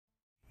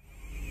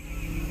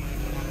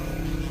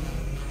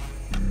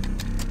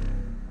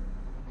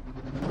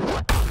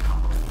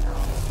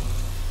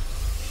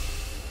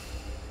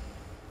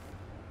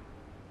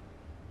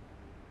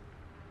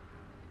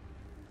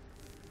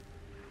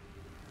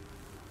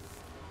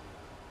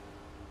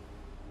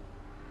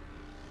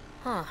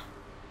Huh.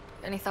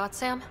 Any thoughts,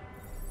 Sam?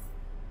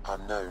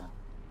 Unknown.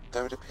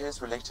 Though it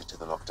appears related to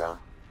the lockdown,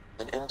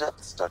 an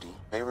in-depth study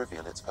may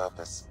reveal its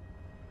purpose.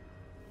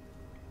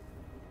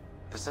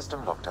 The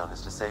system lockdown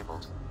is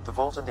disabled. The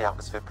vault and the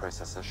atmosphere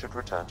processor should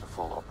return to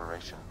full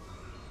operation.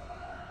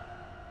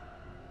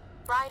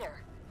 Ryder,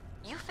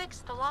 you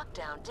fixed the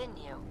lockdown, didn't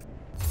you?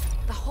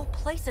 The whole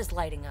place is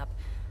lighting up.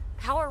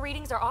 Power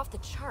readings are off the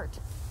chart.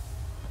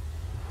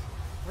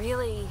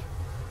 Really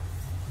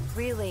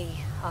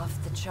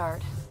off the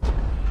chart.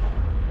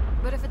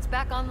 But if it's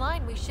back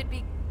online, we should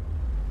be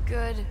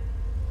good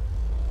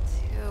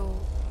to...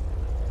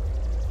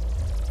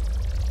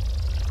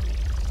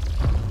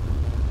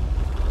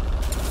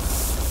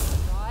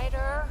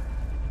 Ryder,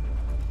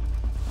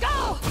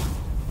 go!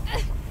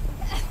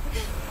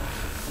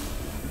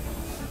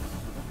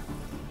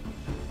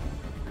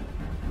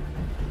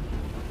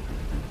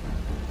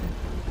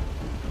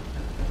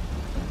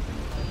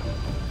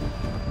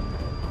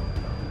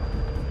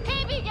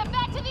 Get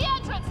back to the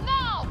entrance,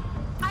 now!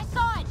 I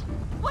saw it!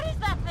 What is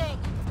that thing?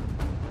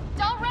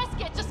 Don't risk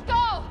it, just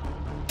go!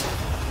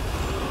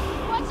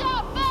 Watch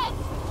out,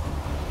 fence!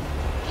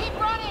 Keep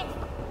running!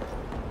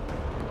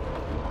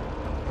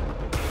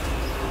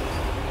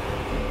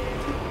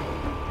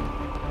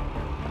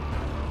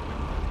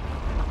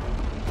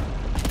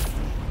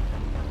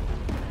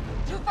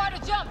 Too far to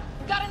jump!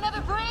 Got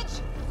another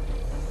bridge?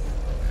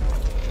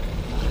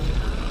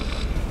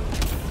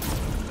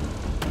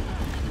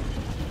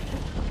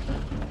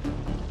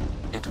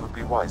 It would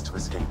be wise to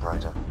escape,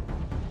 Ryder.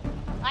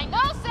 I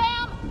know,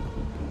 Sam!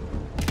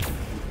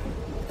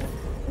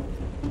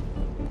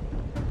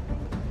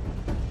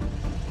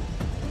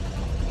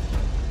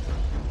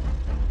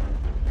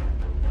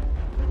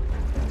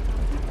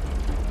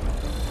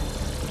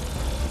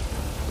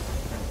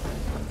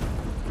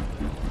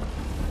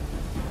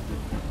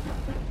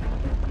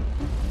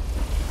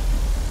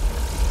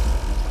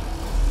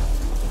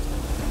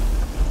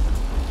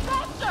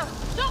 Faster!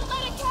 Don't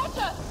let it catch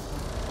us!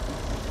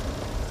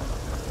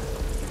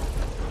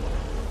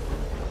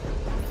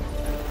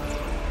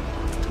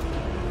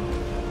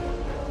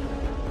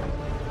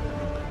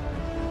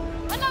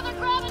 Another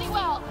gravity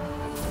well!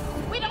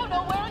 We don't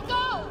know where it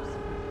goes!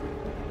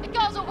 It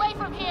goes away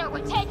from here,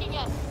 we're taking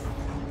it!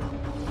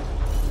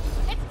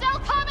 It's still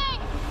coming!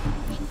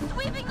 It's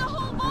sweeping the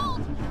whole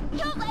vault!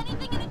 Kills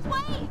anything in its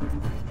way!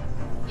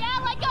 Yeah,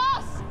 like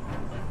us!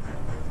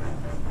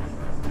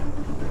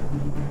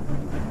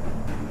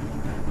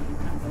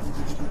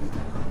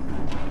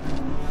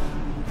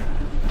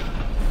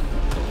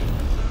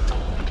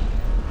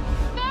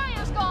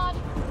 Barrier's gone!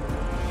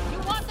 You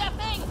want that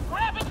thing?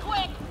 Grab it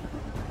quick!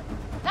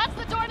 That's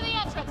the door to the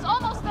entrance,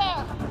 almost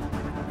there!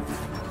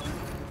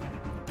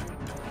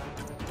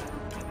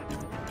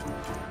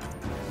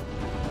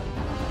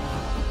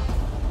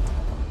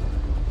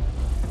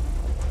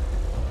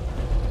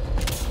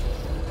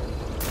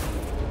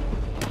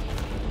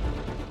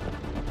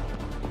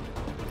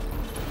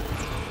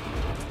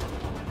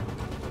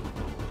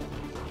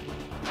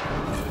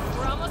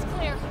 We're almost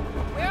clear.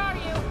 Where are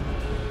you?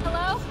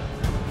 Hello?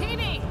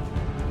 PB!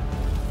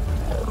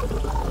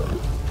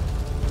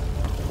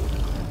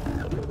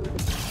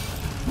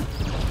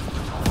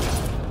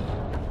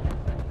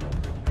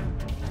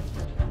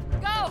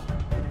 Go!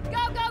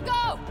 Go, go,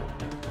 go!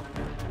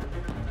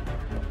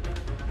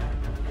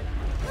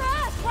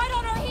 Crash! Right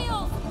on our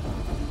heels!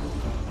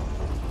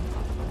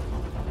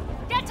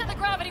 Get to the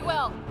gravity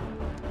well!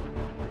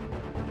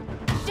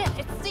 Shit,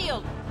 it's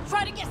sealed!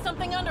 Try to get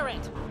something under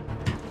it!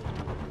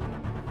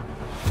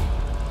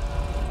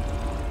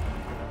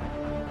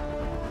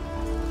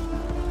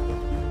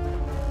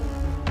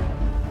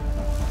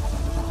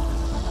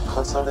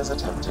 Console is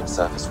attempting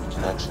surface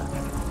reconnection.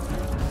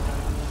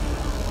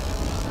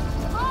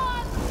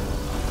 On!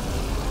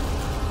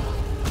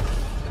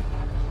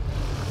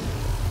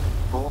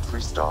 Vault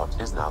restart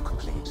is now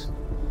complete.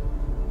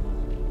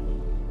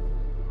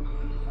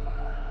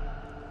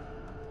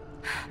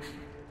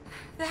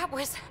 That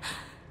was...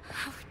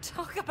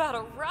 Talk about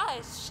a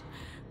rush!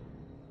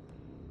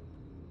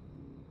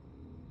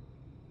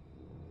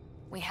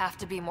 We have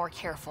to be more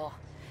careful.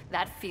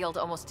 That field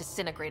almost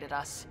disintegrated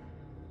us.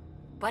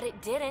 But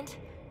it didn't.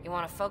 You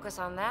want to focus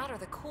on that or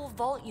the cool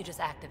vault you just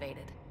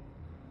activated?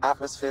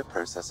 Atmosphere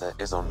processor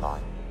is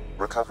online,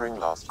 recovering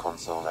last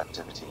console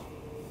activity.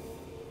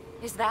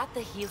 Is that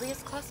the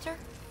Helios cluster?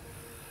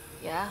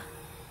 Yeah.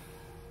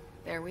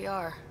 There we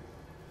are.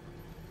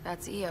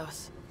 That's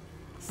Eos.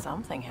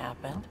 Something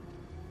happened.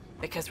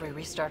 Because we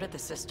restarted the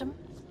system?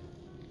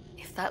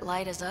 If that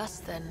light is us,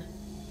 then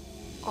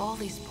all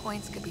these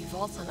points could be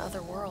vaults on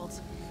other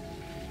worlds.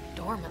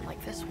 Dormant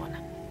like this one.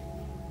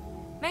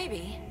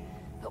 Maybe.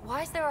 But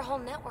why is there a whole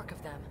network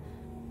of them?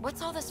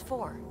 What's all this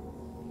for?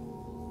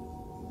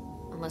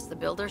 Unless the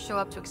builders show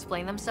up to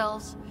explain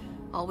themselves,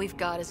 all we've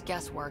got is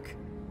guesswork.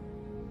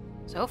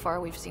 So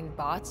far, we've seen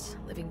bots,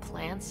 living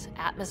plants,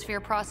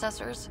 atmosphere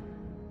processors.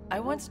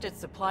 I once did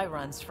supply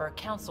runs for a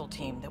council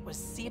team that was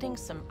seeding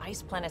some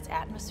ice planet's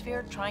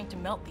atmosphere, trying to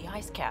melt the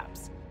ice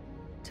caps.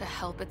 To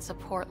help it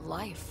support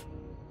life.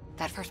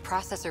 That first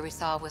processor we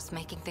saw was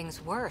making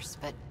things worse,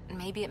 but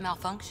maybe it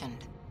malfunctioned.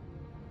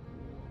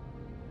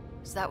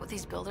 Is that what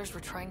these builders were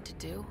trying to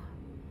do?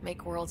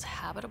 Make worlds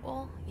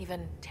habitable?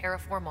 Even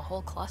terraform a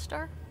whole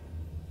cluster?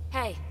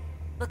 Hey,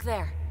 look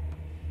there.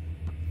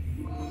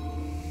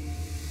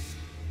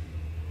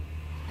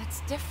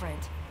 That's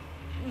different.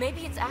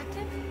 Maybe it's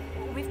active?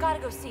 We've got to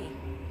go see.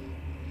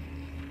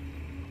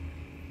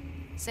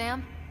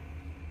 Sam?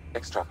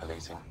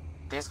 Extrapolating.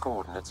 These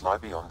coordinates lie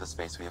beyond the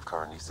space we have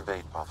currently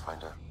surveyed,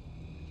 Pathfinder.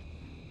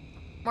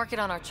 Mark it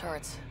on our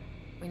charts.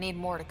 We need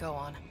more to go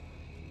on.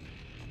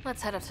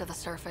 Let's head up to the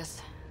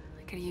surface.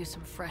 I could use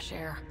some fresh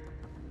air.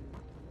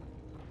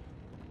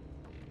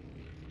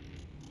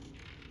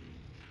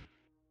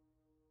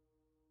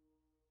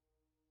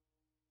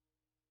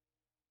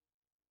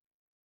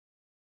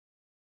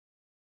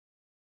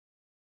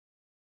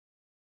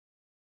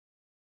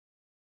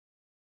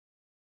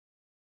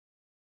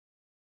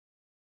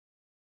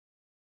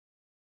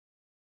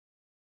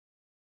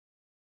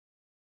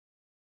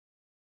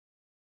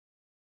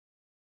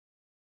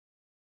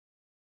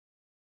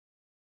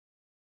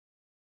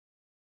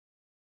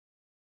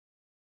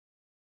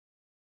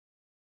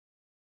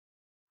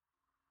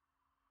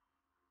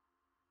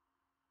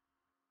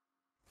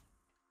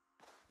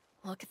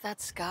 Look at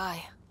that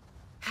sky.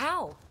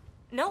 How?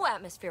 No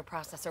atmosphere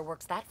processor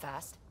works that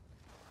fast.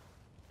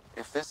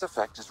 If this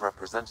effect is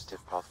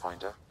representative,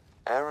 Pathfinder,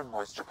 air and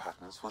moisture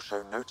patterns will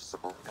show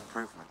noticeable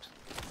improvement.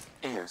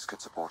 EOS could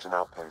support an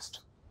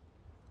outpost.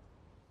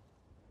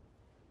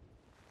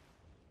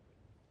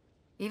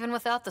 Even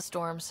without the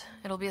storms,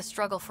 it'll be a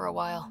struggle for a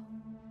while.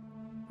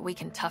 We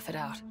can tough it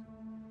out.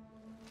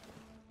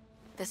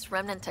 This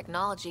remnant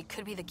technology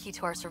could be the key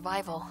to our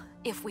survival,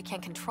 if we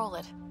can control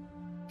it.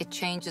 It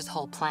changes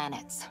whole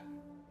planets.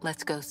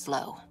 Let's go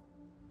slow.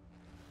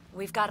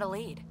 We've got a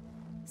lead.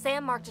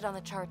 Sam marked it on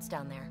the charts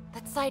down there.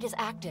 That site is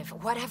active,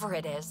 whatever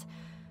it is.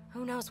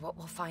 Who knows what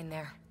we'll find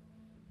there.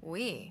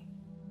 We?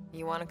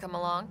 You want to come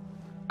along?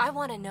 I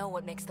want to know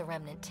what makes the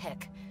Remnant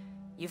tick.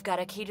 You've got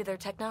a key to their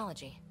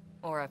technology.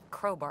 Or a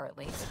crowbar, at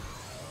least.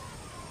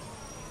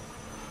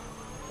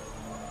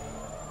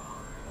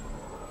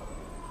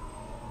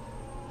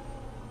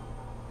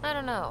 I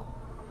don't know.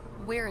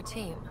 We're a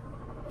team.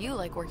 You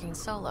like working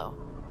solo.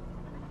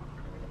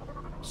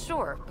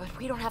 Sure, but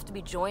we don't have to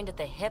be joined at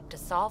the hip to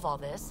solve all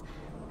this.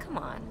 Come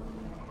on.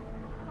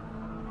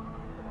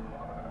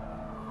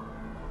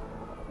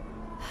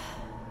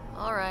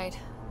 All right.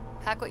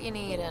 Pack what you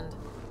need and...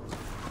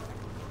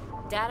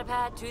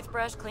 Datapad,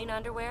 toothbrush, clean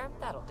underwear,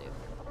 that'll do.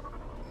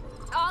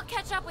 I'll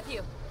catch up with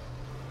you.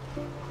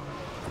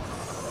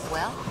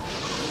 Well,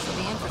 this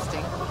will be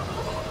interesting.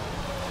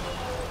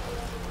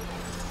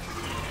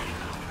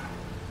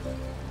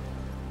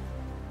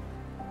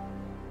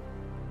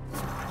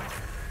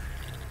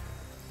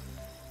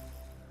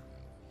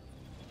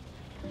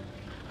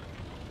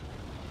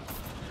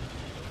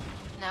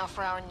 Now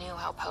for our new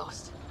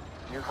outpost.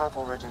 You have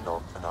already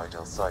logged an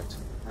ideal site.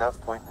 Nav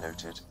point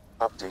noted.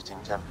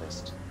 Updating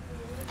Tempest.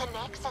 The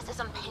Nexus is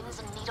on pins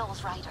and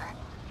needles, Ryder.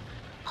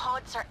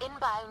 Pods are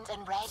inbound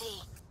and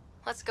ready.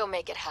 Let's go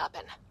make it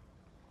happen.